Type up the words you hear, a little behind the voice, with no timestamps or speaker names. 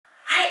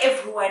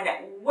everyone,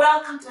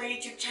 welcome to our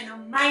YouTube channel.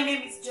 My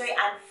name is Joy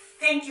and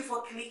thank you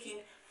for clicking.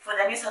 For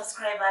the new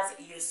subscribers,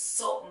 you're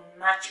so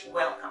much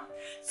welcome.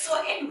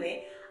 So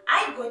anyway,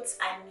 I got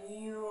a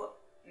new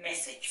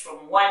message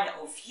from one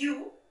of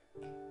you.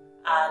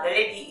 The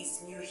lady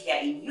is new here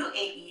in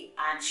UAE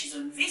and she's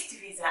on Vist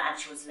Visa, and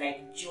she was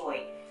like,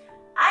 Joy,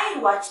 I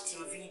watched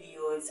your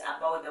videos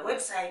about the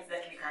website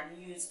that we can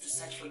use to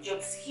search for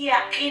jobs here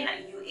in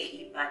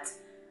UAE, but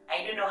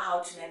I don't know how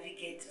to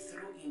navigate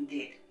through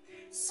Indeed.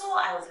 So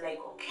I was like,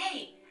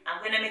 okay,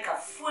 I'm gonna make a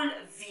full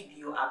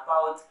video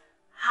about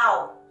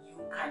how you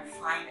can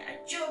find a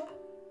job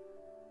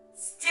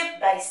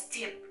step by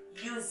step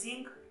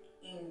using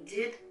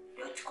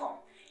Indeed.com.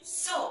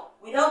 So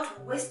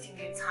without wasting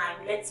your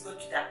time, let's go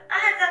to the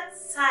other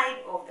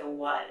side of the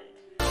world.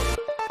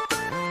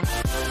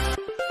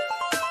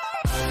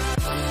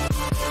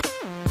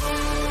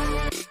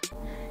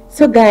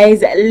 So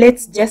guys,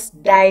 let's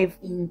just dive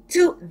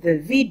into the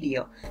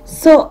video.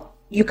 So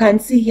you can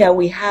see here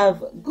we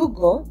have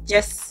Google.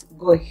 Just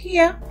go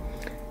here,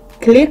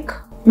 click,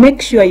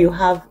 make sure you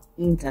have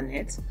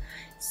internet.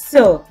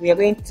 So we are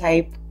going to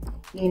type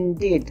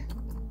Indeed.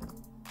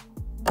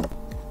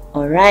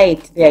 All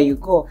right, there you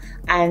go,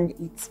 and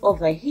it's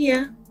over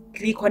here.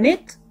 Click on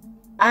it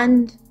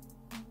and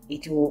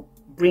it will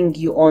bring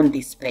you on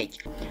this page.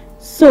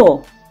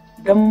 So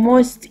the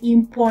most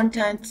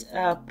important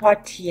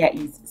part here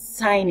is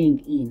signing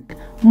in.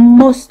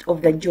 Most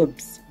of the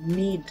jobs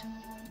need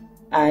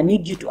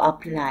you to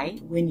apply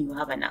when you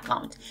have an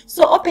account.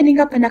 So opening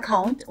up an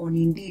account on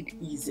Indeed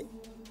is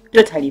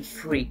totally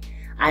free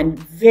and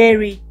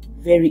very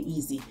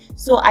easy.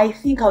 So I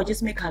think I'll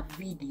just make a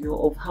video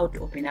of how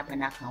to open up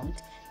an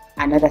account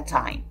another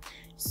time.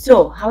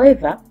 So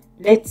however,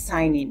 let's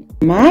sign in.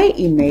 My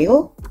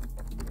email,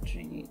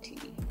 Trinity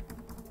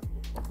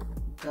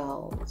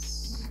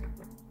Girls.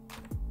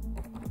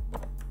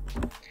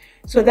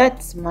 So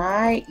that's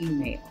my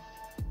email.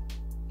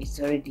 It's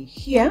already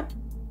here.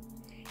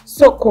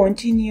 So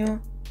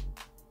continue.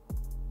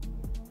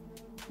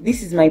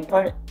 This is my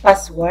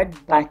password,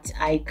 but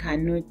I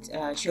cannot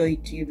show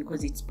it to you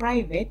because it's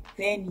private.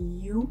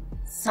 Then you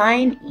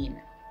sign in.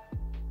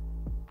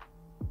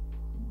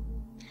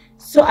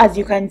 So as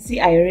you can see,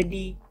 I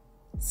already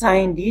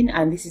signed in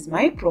and this is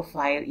my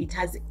profile. It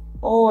has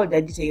all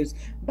the details.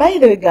 By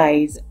the way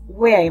guys,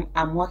 where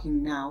I'm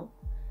working now,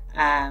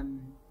 I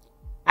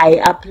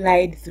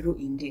applied through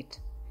Indeed.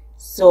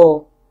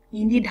 So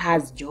Indeed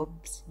has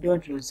jobs.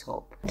 Don't lose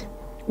hope.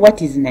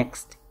 What is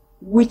next?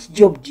 Which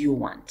job do you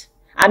want?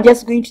 I'm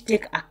just going to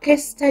take a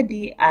case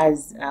study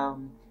as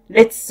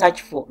let's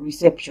search for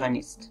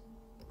receptionist.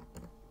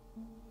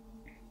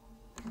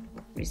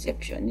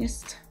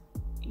 Receptionist.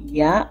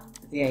 Yeah,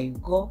 there you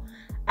go.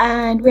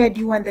 And where do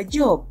you want the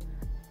job?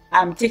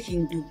 I'm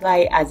taking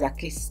Dubai as a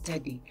case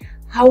study.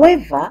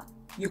 However,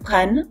 you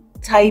can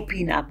type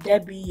in Abu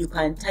Dhabi. You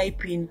can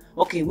type in,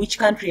 okay, which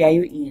country are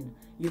you in?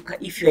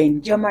 If you're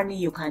in Germany,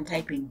 you can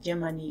type in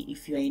Germany.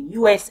 If you're in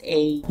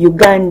USA,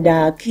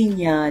 Uganda,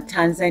 Kenya,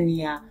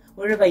 Tanzania,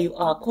 wherever you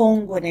are,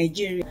 Congo,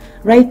 Nigeria.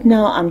 Right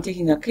now, I'm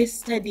taking a case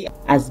study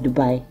as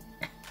Dubai.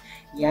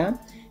 Yeah.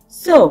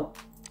 So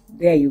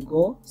there you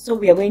go. So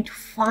we are going to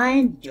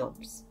find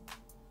jobs.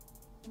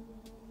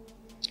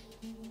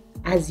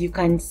 As you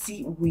can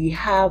see, we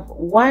have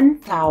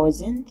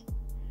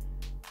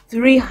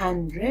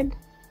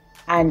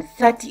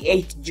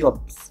 1,338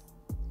 jobs,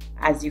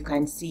 as you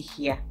can see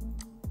here.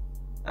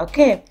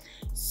 Okay,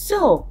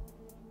 so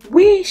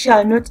we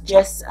shall not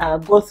just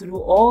go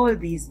through all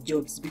these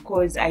jobs,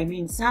 because I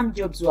mean some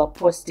jobs were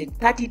posted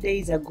 30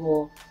 days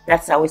ago.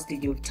 That's a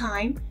wastage of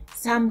time.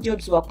 Some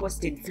jobs were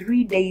posted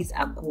 3 days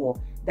ago.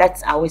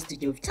 That's a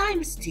wastage of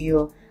time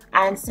still.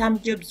 And some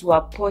jobs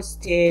were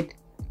posted,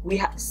 we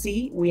have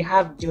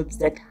jobs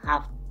that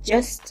have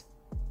just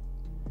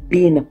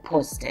been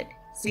posted.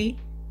 See,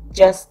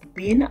 just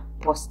been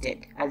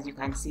posted, as you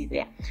can see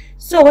there.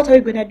 So what are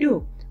we gonna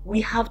do?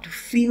 We have to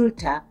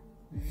filter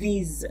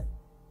these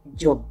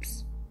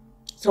jobs.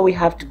 So we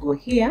have to go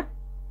here.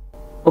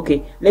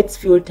 Okay, let's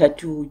filter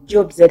to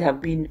jobs that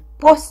have been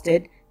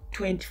posted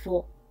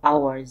 24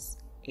 hours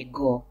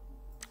ago.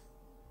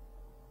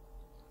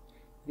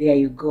 There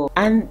you go.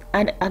 And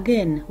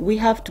again, we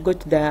have to go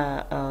to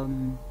the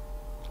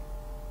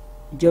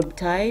job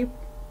type.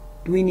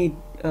 Do we need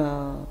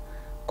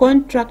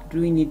contract?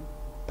 Do we need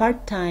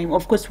part-time?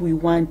 Of course we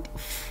want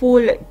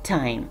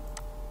full-time.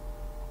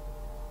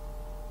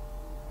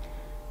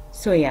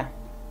 So yeah,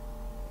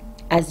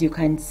 as you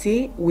can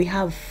see, we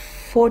have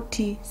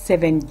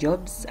 47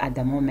 jobs at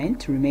the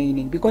moment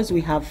remaining because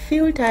we have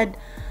filtered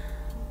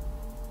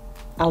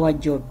our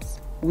jobs.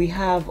 We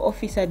have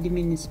office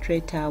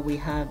administrator, we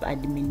have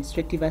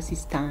administrative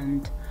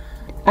assistant.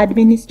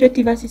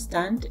 Administrative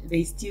assistant,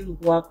 they still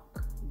work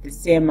the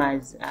same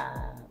as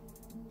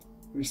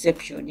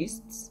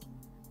receptionists,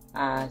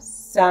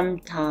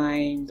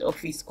 sometimes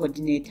office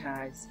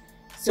coordinators.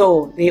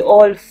 So they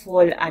all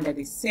fall under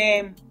the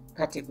same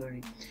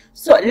category.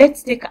 So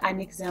let's take an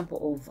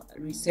example of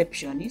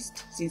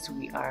receptionist, since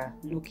we are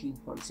looking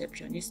for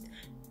receptionist.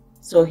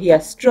 So here,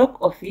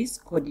 stroke office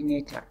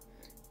coordinator.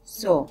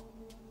 So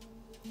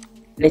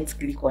let's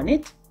click on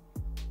it.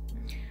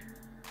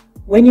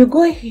 When you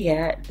go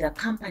here, the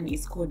company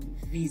is called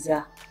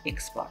Visa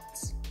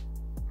Experts.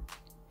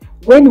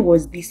 When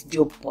was this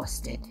job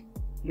posted?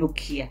 Look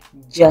here,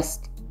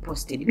 just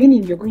posted,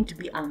 meaning you're going to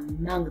be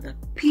among the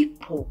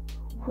people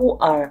who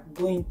are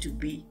going to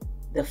be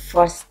the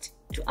first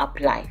to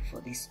apply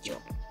for this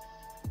job.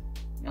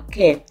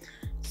 Okay,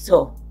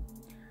 so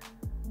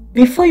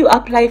before you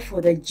apply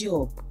for the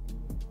job,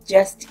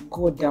 just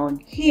go down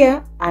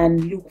here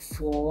and look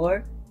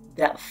for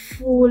the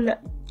full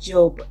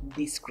job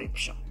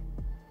description.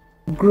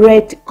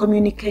 Great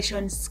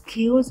communication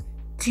skills,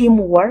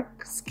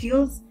 teamwork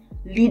skills,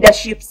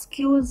 leadership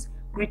skills,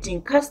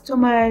 greeting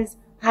customers,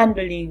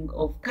 handling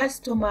of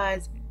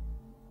customers,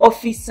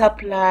 office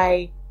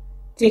supply,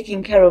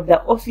 taking care of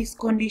the office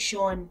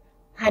condition,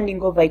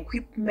 handing over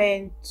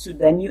equipment to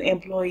the new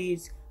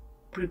employees,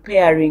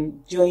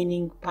 preparing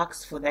joining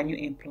packs for the new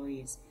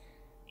employees.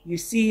 You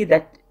see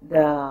that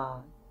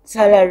the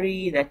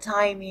salary, the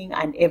timing,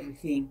 and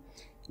everything.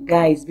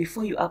 Guys,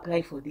 before you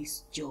apply for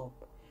this job,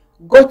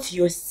 go to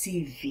your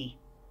CV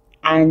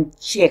and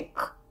check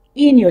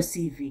in your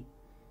CV.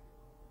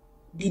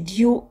 Did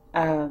you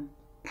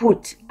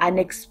put an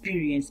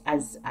experience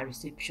as a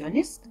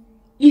receptionist?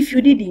 If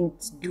you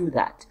didn't do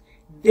that,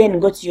 then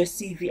go to your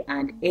CV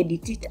and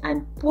edit it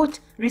and put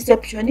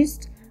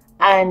receptionist.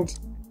 And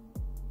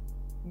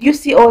do you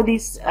see all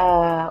these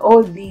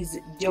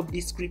job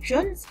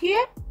descriptions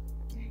here?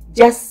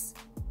 Just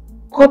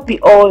copy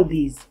all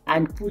these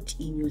and put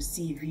in your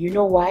CV. You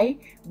know why?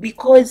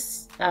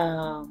 Because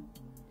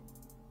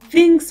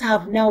things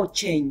have now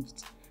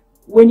changed.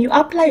 When you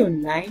apply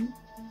online,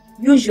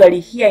 usually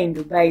here in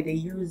Dubai, they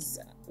use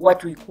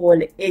what we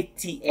call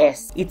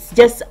ATS. It's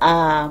just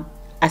a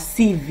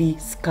CV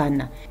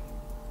scanner.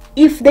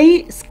 If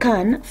they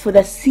scan for the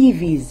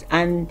CVs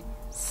and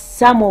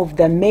some of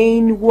the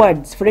main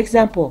words, for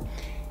example,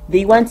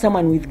 they want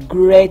someone with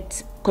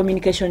great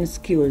communication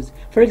skills.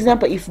 For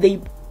example, if they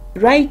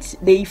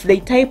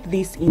type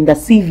this in the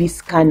CV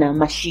scanner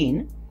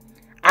machine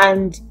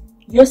and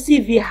your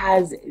CV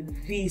has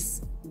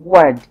this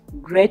word,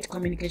 great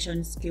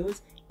communication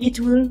skills,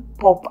 it will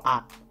pop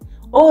up.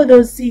 All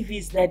those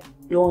CVs that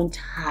don't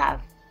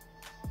have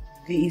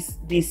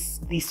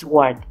this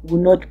word will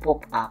not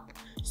pop up.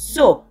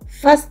 So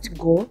first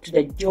go to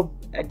the job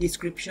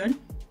description,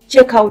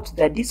 check out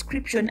the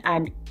description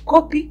and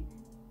copy,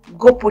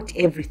 go put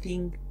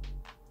everything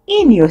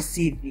in your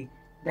CV.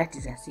 That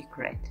is a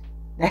secret.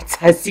 That's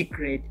a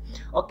secret.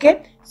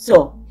 Okay,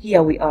 so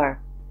here we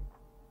are.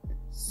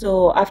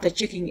 So after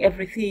checking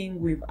everything,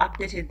 we've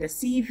updated the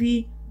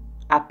CV,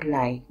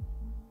 apply.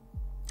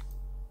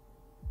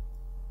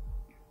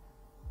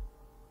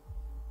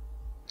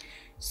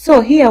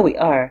 So here we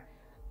are.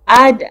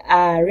 Add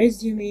a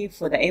resume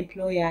for the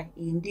employer,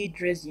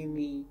 Indeed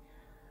resume.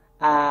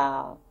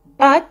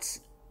 But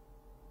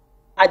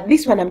at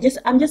this one,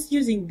 I'm just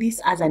using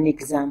this as an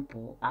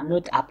example. I'm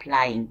not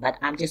applying, but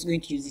I'm just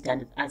going to use it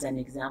as an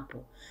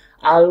example.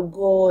 I'll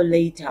go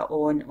later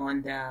on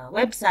the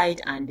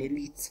website and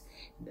delete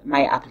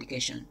my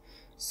application.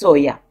 So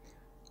yeah,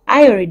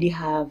 I already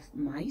have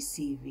my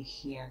CV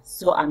here.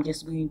 So I'm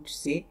just going to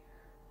say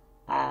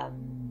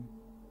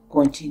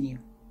continue.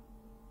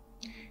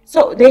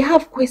 So they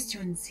have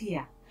questions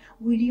here.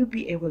 Will you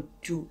be able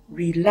to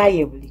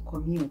reliably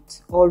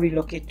commute or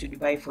relocate to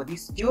Dubai for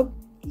this job?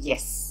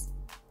 Yes.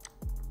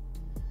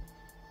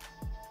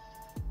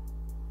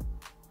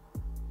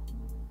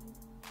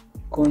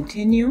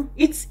 Continue.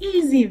 It's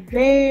easy,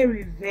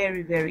 very,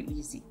 very, very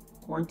easy.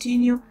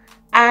 Continue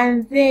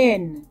and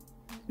then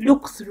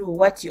look through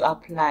what you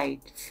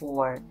applied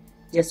for.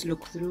 Just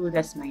look through.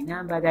 That's my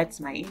number,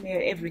 that's my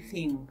email,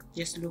 everything.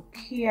 Just look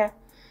here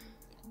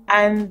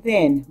and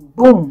then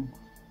boom,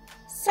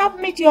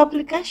 submit your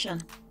application.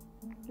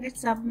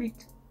 Let's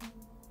submit.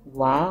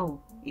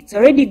 Wow, it's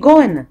already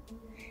gone.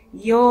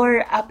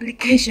 Your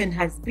application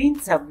has been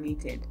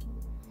submitted.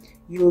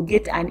 You'll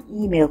get an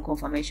email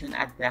confirmation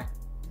at the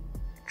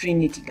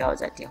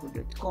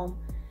trinitygirls@yahoo.com.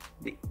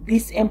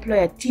 This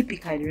employer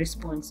typically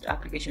responds to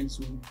applications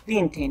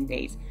within 10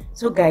 days.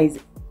 So guys,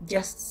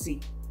 just see,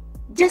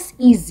 just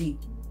easy.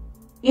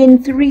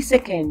 In 3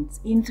 seconds,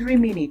 in 3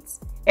 minutes,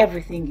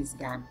 everything is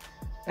done.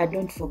 But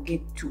don't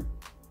forget to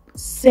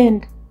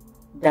send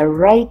the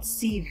right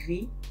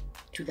CV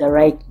to the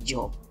right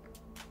job.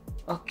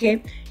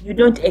 Okay, you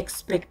don't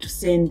expect to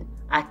send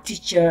a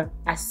teacher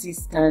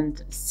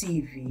assistant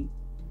CV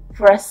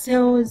for a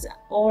sales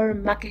or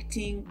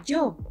marketing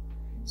job.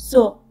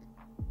 So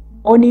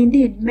on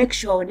Indeed, make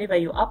sure whenever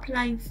you're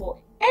applying for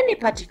any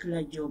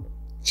particular job,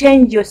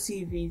 change your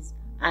CVs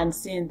and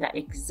send the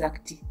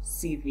exact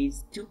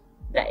CVs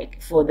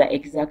for the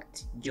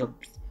exact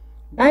jobs.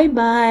 Bye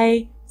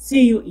bye.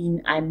 See you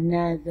in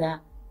another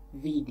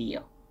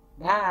video.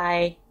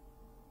 Bye.